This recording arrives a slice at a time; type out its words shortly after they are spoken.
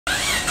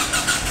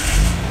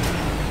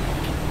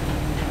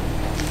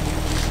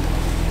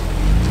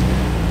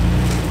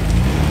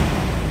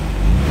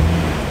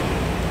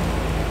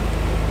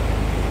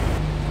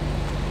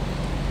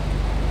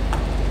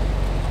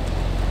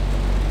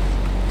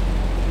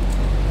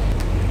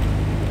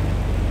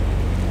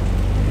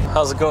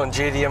How's it going,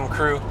 JDM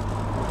crew?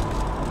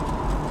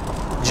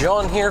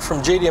 John here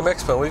from JDM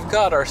EXPO. We've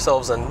got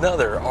ourselves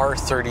another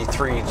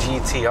R33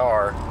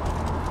 GTR.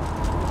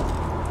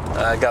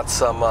 I got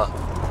some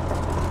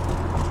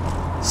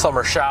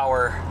summer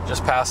shower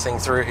just passing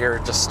through here.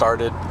 It just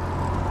started.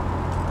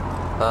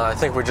 I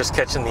think we're just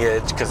catching the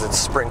edge because it's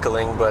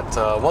sprinkling,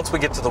 but once we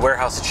get to the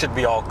warehouse, it should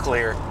be all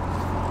clear.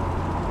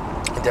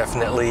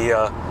 Definitely,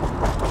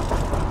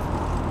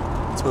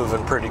 it's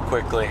moving pretty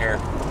quickly here.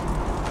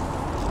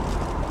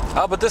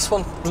 But this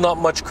one, not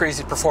much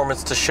crazy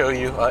performance to show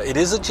you. It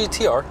is a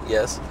GTR,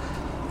 yes,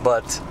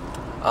 but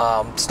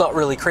it's not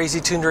really crazy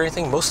tuned or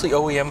anything. Mostly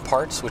OEM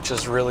parts, which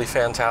is really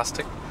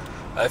fantastic.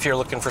 If you're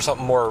looking for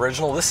something more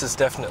original, this is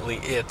definitely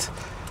it.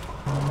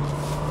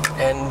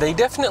 And they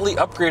definitely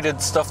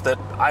upgraded stuff that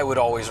I would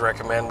always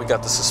recommend. We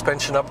got the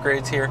suspension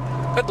upgrades here.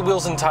 Got the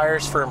wheels and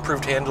tires for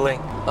improved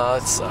handling.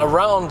 It's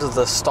around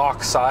the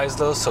stock size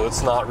though, so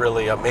it's not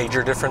really a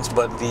major difference,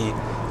 but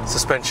the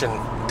suspension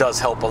does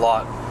help a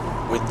lot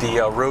with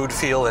the road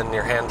feel and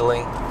your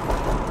handling.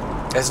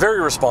 It's very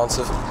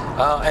responsive.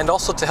 And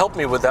also to help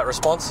me with that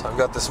response, I've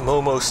got this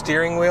Momo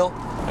steering wheel.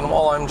 And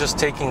while I'm just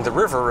taking the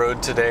river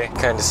road today,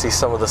 kind of see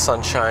some of the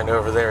sunshine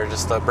over there,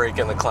 just a break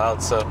in the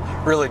clouds. So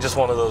really just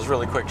one of those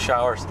really quick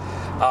showers.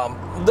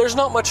 There's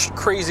not much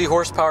crazy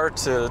horsepower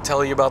to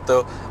tell you about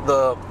though.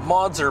 The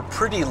mods are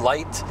pretty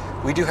light.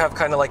 We do have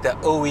kind of like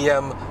that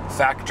OEM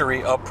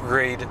factory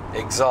upgrade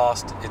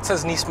exhaust. It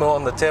says Nissan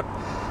on the tip,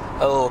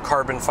 a little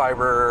carbon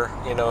fiber,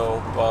 you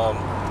know,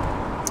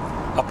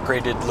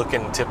 upgraded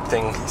looking tip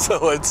thing.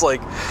 So it's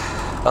like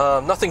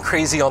nothing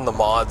crazy on the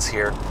mods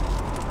here.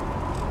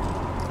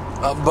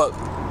 But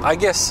I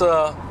guess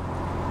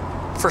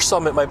for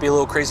some it might be a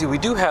little crazy. We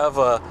do have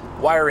a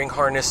wiring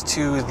harness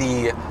to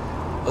the,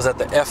 was that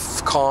the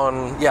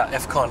FCON? Yeah,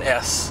 FCON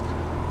S.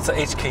 It's a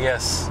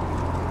HKS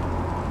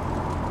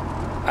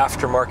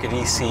aftermarket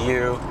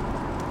ECU.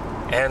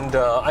 And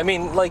I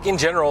mean, like in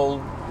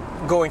general,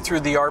 going through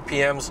the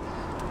RPMs,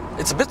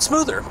 it's a bit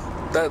smoother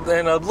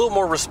and a little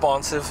more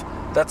responsive.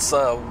 That's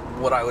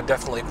what I would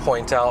definitely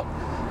point out.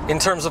 In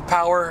terms of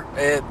power,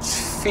 it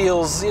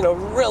feels, you know,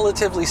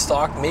 relatively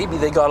stock. Maybe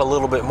they got a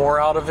little bit more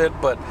out of it,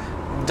 but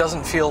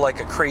doesn't feel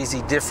like a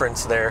crazy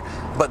difference there.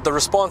 But the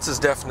response is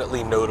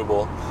definitely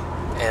notable.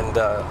 And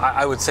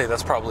I would say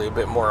that's probably a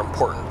bit more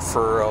important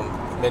for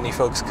many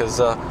folks, because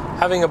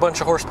having a bunch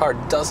of horsepower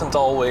doesn't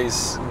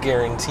always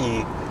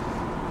guarantee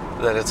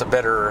that it's a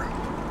better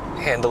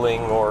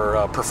handling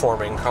or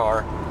performing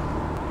car.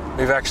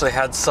 We've actually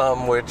had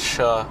some which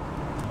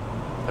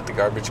at the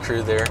garbage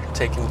crew there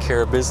taking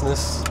care of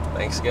business.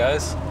 Thanks,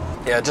 guys.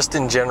 Yeah, just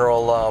in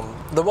general,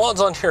 the mods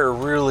on here are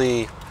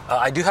really,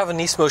 I do have a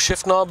Nismo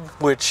shift knob,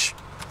 which,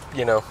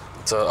 you know,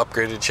 it's an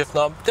upgraded shift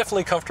knob.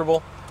 Definitely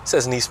comfortable. It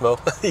says Nismo.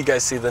 You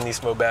guys see the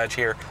Nismo badge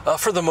here.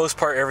 For the most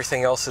part,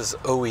 everything else is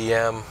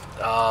OEM.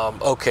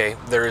 Okay,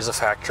 there is a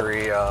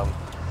factory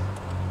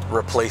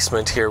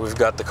replacement here. We've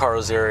got the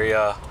Carlos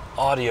area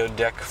audio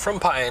deck from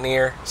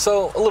Pioneer,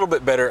 so a little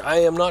bit better. I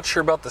am not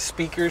sure about the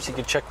speakers. You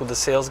can check with the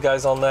sales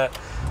guys on that.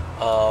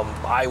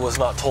 I was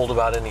not told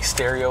about any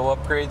stereo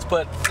upgrades,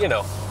 but you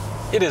know,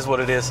 it is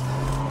what it is.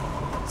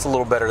 It's a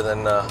little better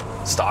than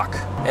stock.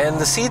 And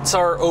the seats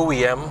are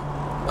OEM,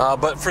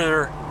 but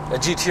for a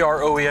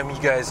GTR OEM,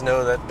 you guys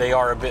know that they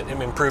are a bit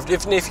improved.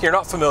 If you're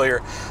not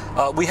familiar,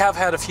 we have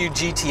had a few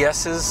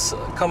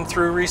GTSs come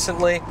through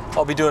recently.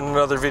 I'll be doing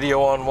another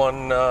video on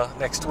one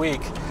next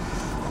week.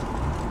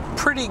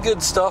 Pretty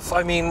good stuff.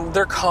 I mean,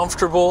 they're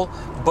comfortable,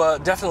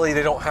 but definitely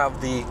they don't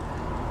have the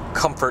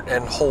comfort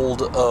and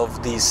hold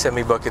of these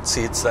semi-bucket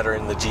seats that are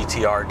in the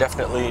GTR.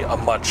 Definitely a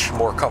much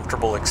more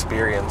comfortable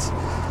experience.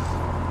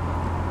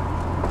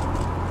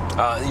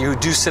 You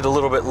do sit a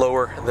little bit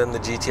lower than the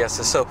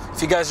GTSs, so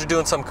if you guys are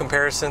doing some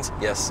comparisons,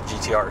 yes,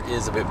 GTR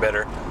is a bit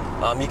better.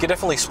 You can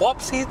definitely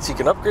swap seats, you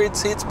can upgrade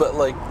seats, but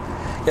like,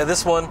 yeah,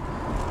 this one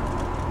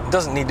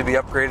doesn't need to be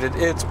upgraded.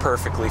 It's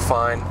perfectly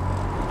fine.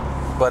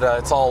 But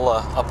it's all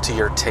up to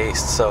your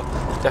taste, so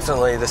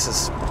definitely this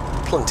is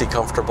plenty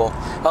comfortable.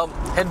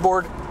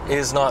 Headboard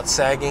is not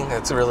sagging,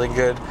 that's really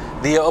good.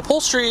 The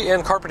upholstery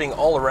and carpeting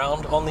all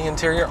around on the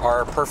interior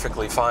are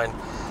perfectly fine.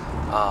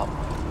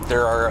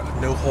 There are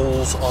no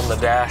holes on the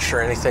dash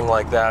or anything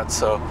like that,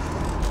 so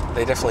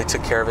they definitely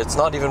took care of it. It's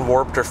not even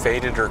warped or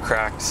faded or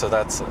cracked, so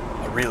that's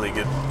really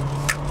good.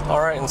 All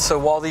right, and so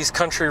while these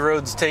country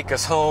roads take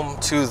us home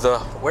to the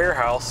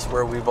warehouse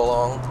where we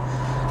belong,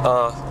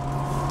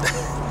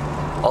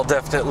 I'll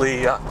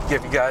definitely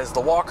give you guys the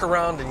walk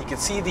around and you can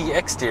see the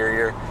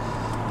exterior.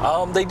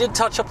 They did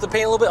touch up the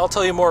paint a little bit. I'll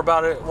tell you more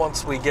about it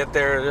once we get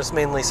there. There's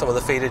mainly some of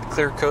the faded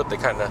clear coat. They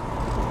kind of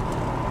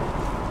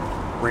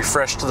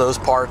refreshed those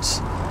parts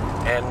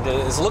and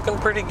is looking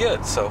pretty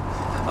good. So,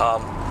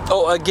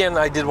 oh, again,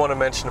 I did want to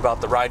mention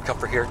about the ride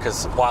comfort here,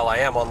 because while I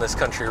am on this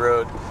country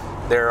road,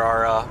 There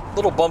are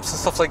little bumps and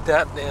stuff like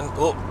that, and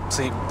oh,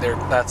 see there,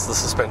 that's the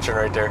suspension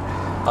right there.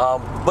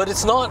 But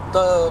it's not,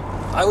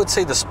 I would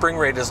say the spring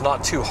rate is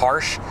not too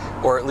harsh,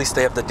 or at least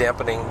they have the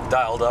dampening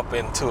dialed up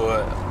into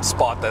a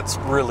spot that's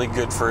really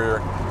good for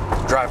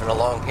driving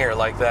along here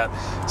like that.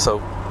 So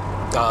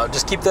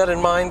just keep that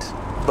in mind,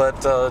 but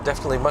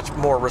definitely much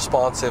more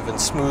responsive and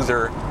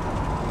smoother,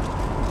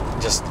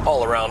 just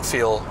all around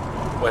feel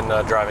when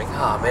driving.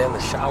 Ah, man,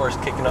 the shower's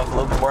kicking up a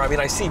little bit more. I mean,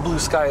 I see blue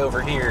sky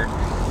over here.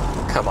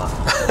 Come on.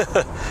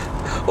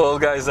 Well,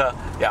 guys,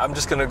 yeah, I'm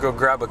just gonna go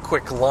grab a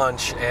quick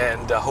lunch,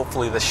 and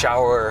hopefully the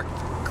shower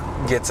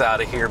gets out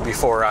of here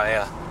before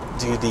I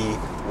do the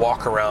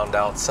walk around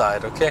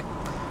outside. Okay,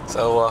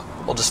 so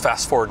we'll just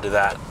fast forward to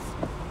that.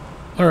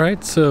 All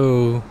right,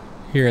 so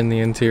here in the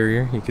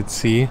interior, you can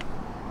see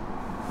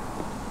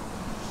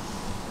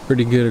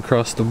pretty good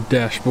across the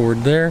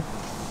dashboard there.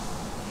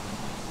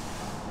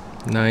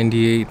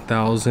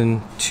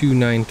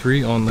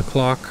 98,293 on the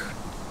clock,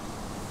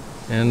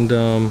 and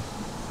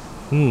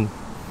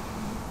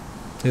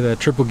see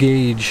that triple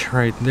gauge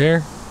right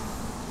there,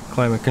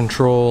 climate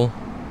control,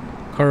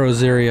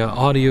 Carros area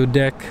audio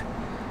deck,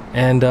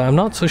 and I'm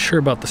not so sure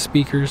about the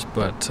speakers,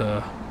 but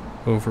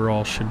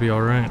overall should be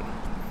all right.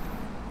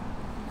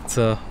 It's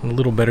a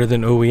little better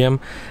than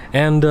OEM,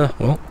 and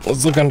well,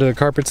 let's look under the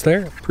carpets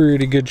there.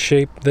 Pretty good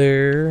shape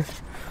there.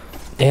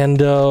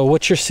 And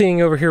what you're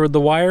seeing over here with the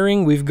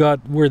wiring, we've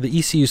got where the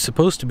ECU is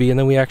supposed to be, and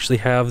then we actually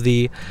have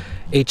the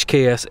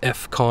HKS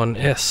FCON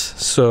S.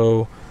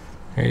 So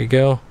there you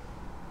go.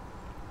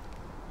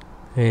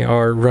 They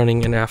are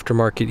running an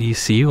aftermarket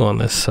ECU on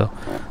this, so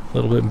a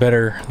little bit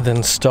better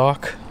than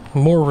stock.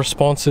 More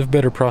responsive,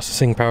 better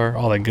processing power,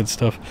 all that good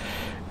stuff.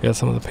 Got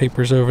some of the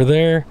papers over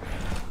there.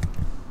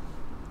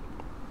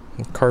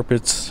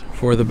 Carpets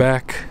for the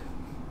back.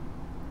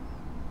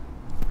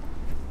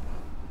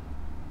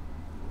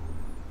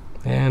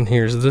 And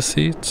here's the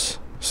seats.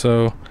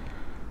 So,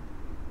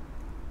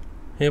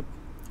 yep,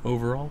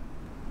 overall,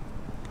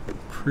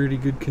 pretty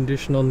good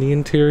condition on the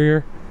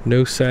interior.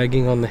 No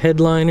sagging on the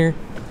headliner.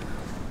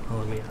 Well,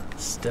 let me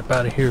step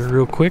out of here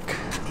real quick.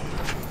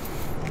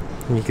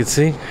 And you can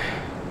see,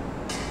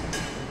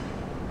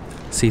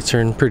 seats are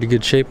in pretty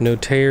good shape. No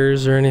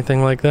tears or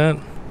anything like that.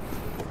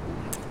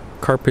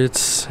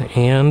 Carpets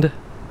and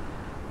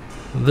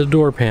the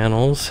door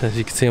panels, as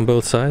you can see on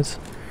both sides,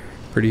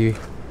 pretty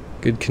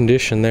good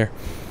condition there.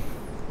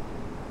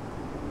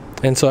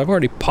 And so I've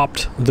already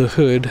popped the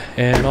hood,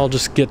 and I'll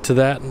just get to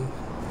that.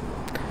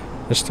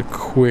 Just a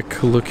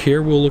quick look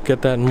here. We'll look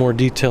at that in more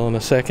detail in a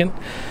second.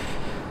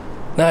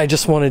 Now I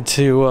just wanted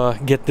to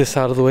get this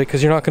out of the way,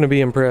 because you're not going to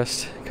be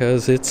impressed,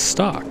 because it's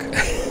stock.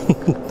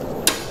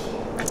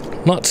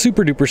 Not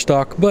super duper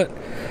stock, but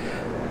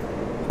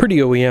pretty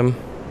OEM.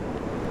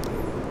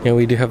 And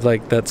we do have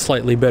like that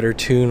slightly better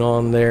tune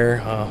on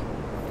there.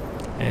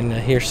 And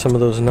here's some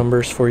of those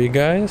numbers for you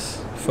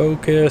guys.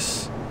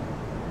 Focus.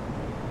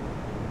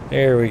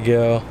 There we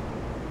go.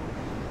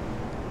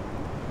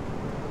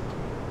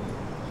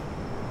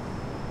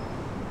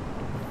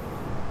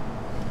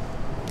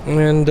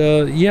 And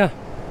yeah,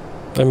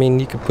 I mean,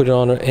 you can put it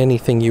on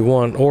anything you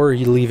want, or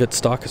you leave it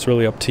stock. It's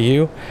really up to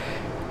you.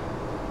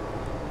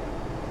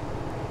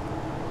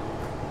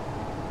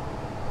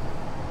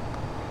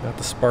 Got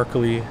the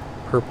sparkly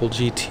purple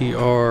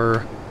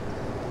GTR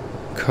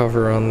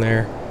cover on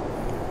there.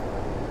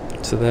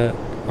 So that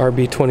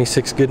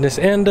RB26 goodness,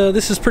 and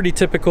this is pretty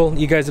typical.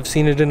 You guys have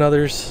seen it in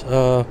others.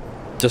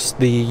 Just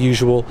the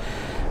usual,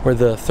 where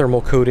the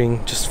thermal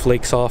coating just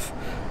flakes off.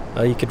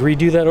 You could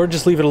redo that, or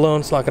just leave it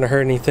alone. It's not going to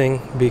hurt anything,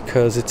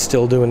 because it's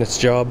still doing its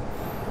job.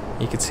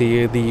 You can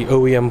see the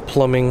OEM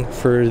plumbing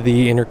for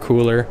the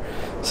intercooler.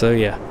 So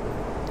yeah,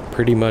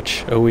 pretty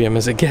much OEM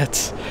as it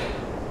gets.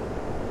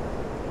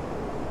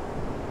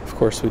 Of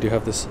course, we do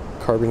have this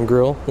carbon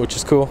grille, which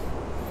is cool.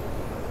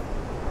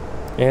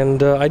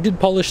 And I did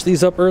polish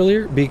these up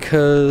earlier,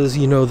 because,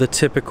 you know, the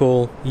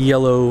typical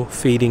yellow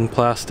fading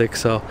plastic.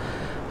 So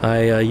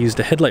I used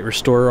a headlight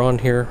restorer on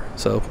here,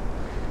 so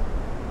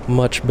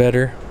much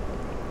better.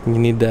 You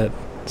need that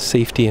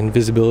safety and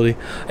visibility.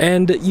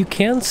 And you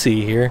can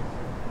see here,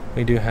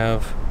 we do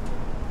have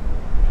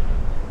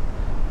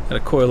got a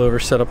coilover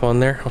setup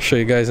on there. I'll show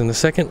you guys in a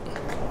second.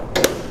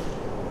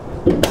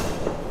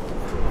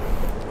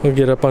 We'll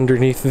get up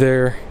underneath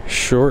there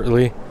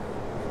shortly.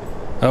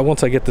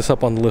 Once I get this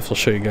up on the lift, I'll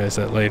show you guys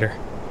that later.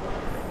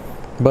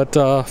 But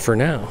for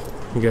now,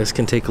 you guys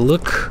can take a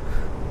look.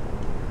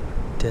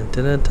 Dun,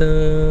 dun, dun,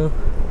 dun.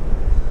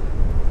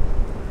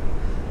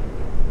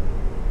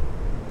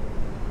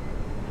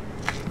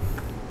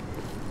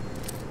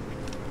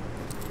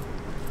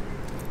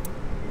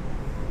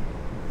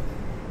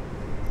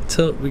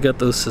 So we got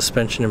those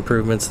suspension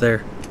improvements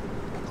there.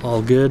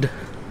 All good.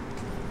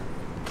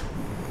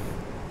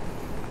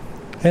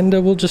 And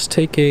we'll just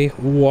take a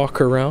walk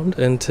around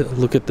and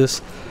look at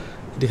this.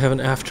 We do have an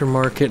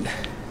aftermarket.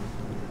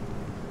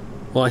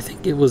 Well, I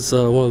think it was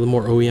one of the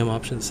more OEM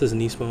options. It says an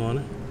EXPO on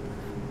it,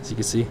 as you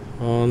can see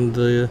on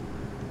the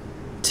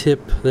tip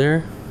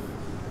there.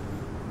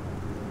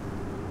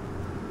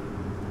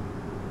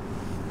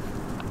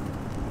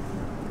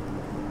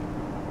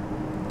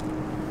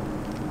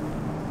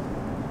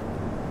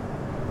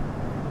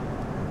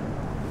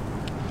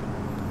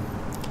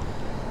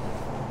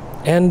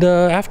 And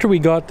after we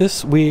got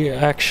this, we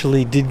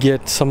actually did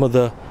get some of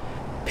the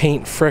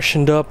paint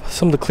freshened up.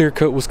 Some of the clear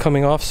coat was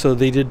coming off, so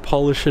they did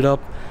polish it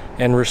up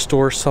and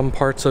restore some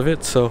parts of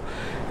it, so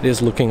it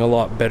is looking a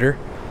lot better.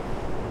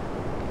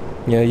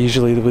 Yeah,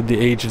 usually with the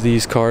age of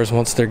these cars,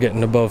 once they're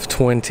getting above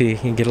 20,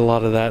 you get a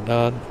lot of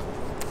that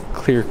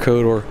clear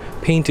coat or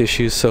paint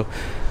issues. So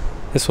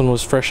this one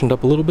was freshened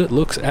up a little bit.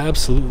 Looks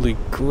absolutely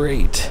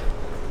great.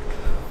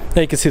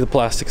 Now you can see the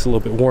plastic's a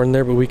little bit worn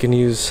there, but we can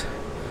use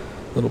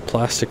a little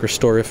plastic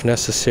restore if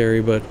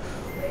necessary, but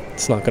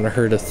it's not going to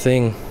hurt a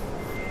thing.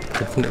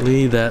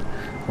 Definitely that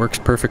works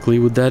perfectly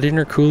with that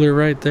intercooler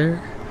right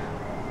there.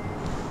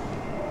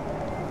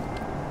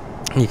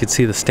 You can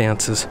see the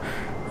stance is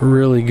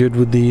really good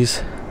with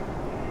these,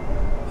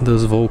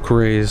 those Volk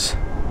rays.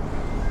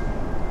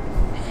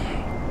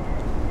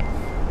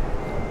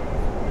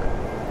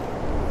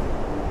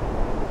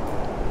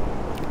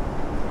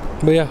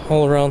 But yeah,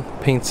 all around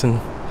paint's in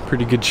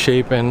pretty good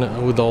shape,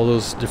 and with all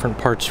those different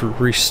parts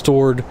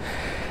restored,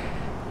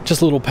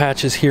 just little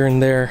patches here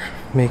and there,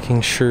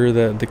 making sure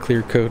that the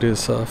clear coat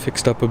is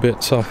fixed up a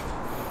bit. So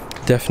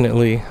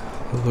definitely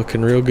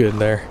looking real good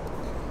there.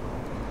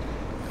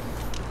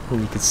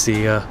 You can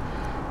see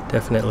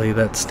definitely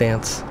that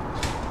stance.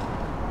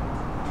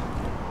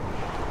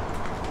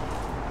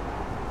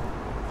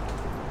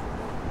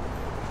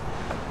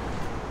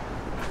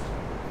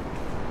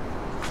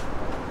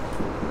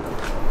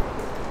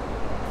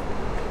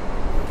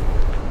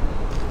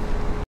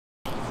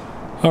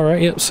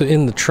 Alright, yep, so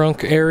in the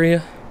trunk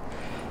area,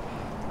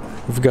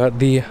 we've got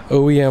the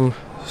OEM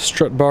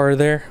strut bar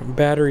there.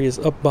 Battery is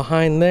up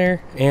behind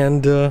there,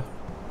 and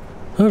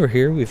over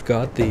here we've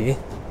got the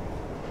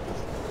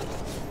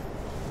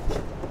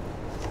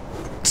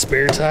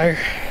spare tire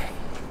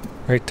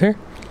right there.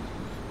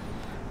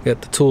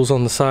 Got the tools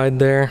on the side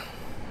there.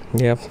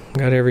 Yep,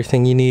 got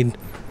everything you need.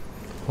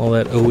 All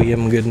that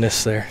OEM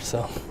goodness there,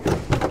 so.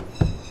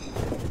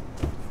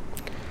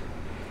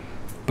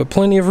 But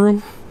plenty of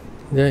room.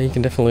 Yeah, you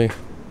can definitely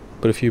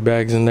put a few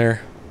bags in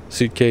there.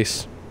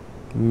 Suitcase,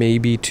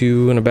 maybe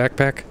 2 in a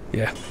backpack.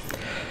 Yeah,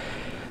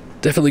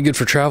 definitely good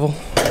for travel.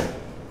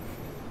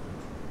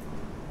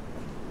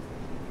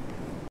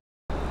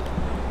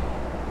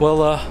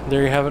 Well,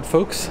 there you have it,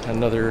 folks.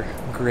 Another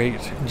great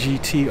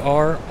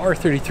GTR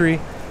R33.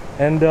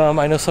 And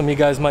I know some of you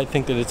guys might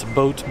think that it's a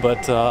boat,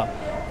 but I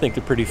think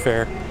they're pretty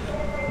fair.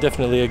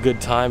 Definitely a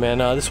good time. And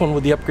this one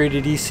with the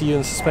upgraded ECU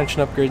and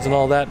suspension upgrades and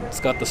all that,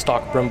 it's got the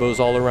stock Brembos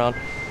all around.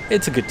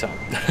 It's a good time.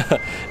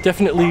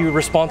 Definitely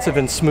responsive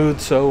and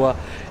smooth. So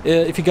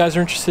if you guys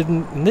are interested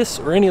in this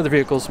or any other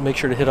vehicles, make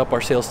sure to hit up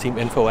our sales team,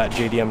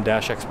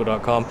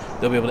 info@jdm-expo.com.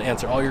 They'll be able to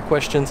answer all your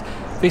questions.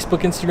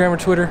 Facebook, Instagram, or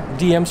Twitter,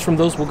 DMs from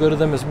those will go to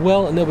them as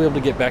well, and they'll be able to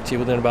get back to you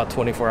within about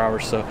 24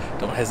 hours, so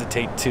don't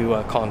hesitate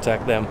to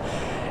contact them.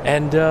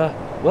 And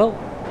well,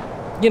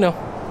 you know,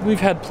 we've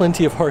had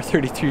plenty of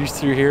R33s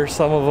through here.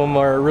 Some of them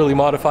are really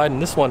modified,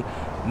 and this one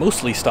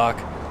mostly stock.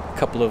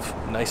 Couple of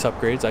nice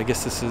upgrades. I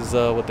guess this is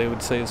what they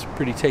would say is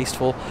pretty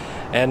tasteful.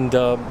 And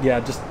yeah,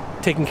 just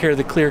taking care of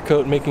the clear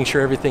coat, making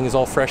sure everything is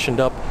all freshened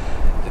up.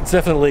 It's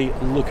definitely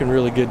looking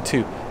really good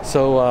too.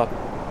 So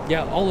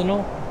yeah, all in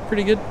all,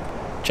 pretty good.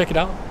 Check it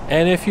out.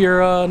 And if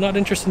you're not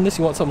interested in this,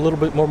 you want something a little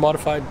bit more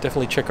modified,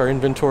 definitely check our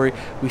inventory.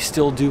 We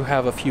still do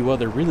have a few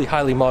other really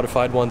highly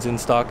modified ones in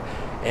stock,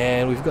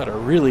 and we've got a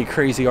really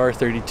crazy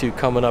R32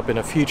 coming up in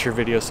a future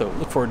video, so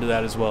look forward to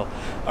that as well.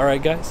 All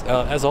right, guys,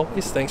 as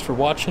always, thanks for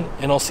watching,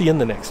 and I'll see you in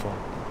the next one.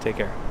 Take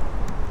care.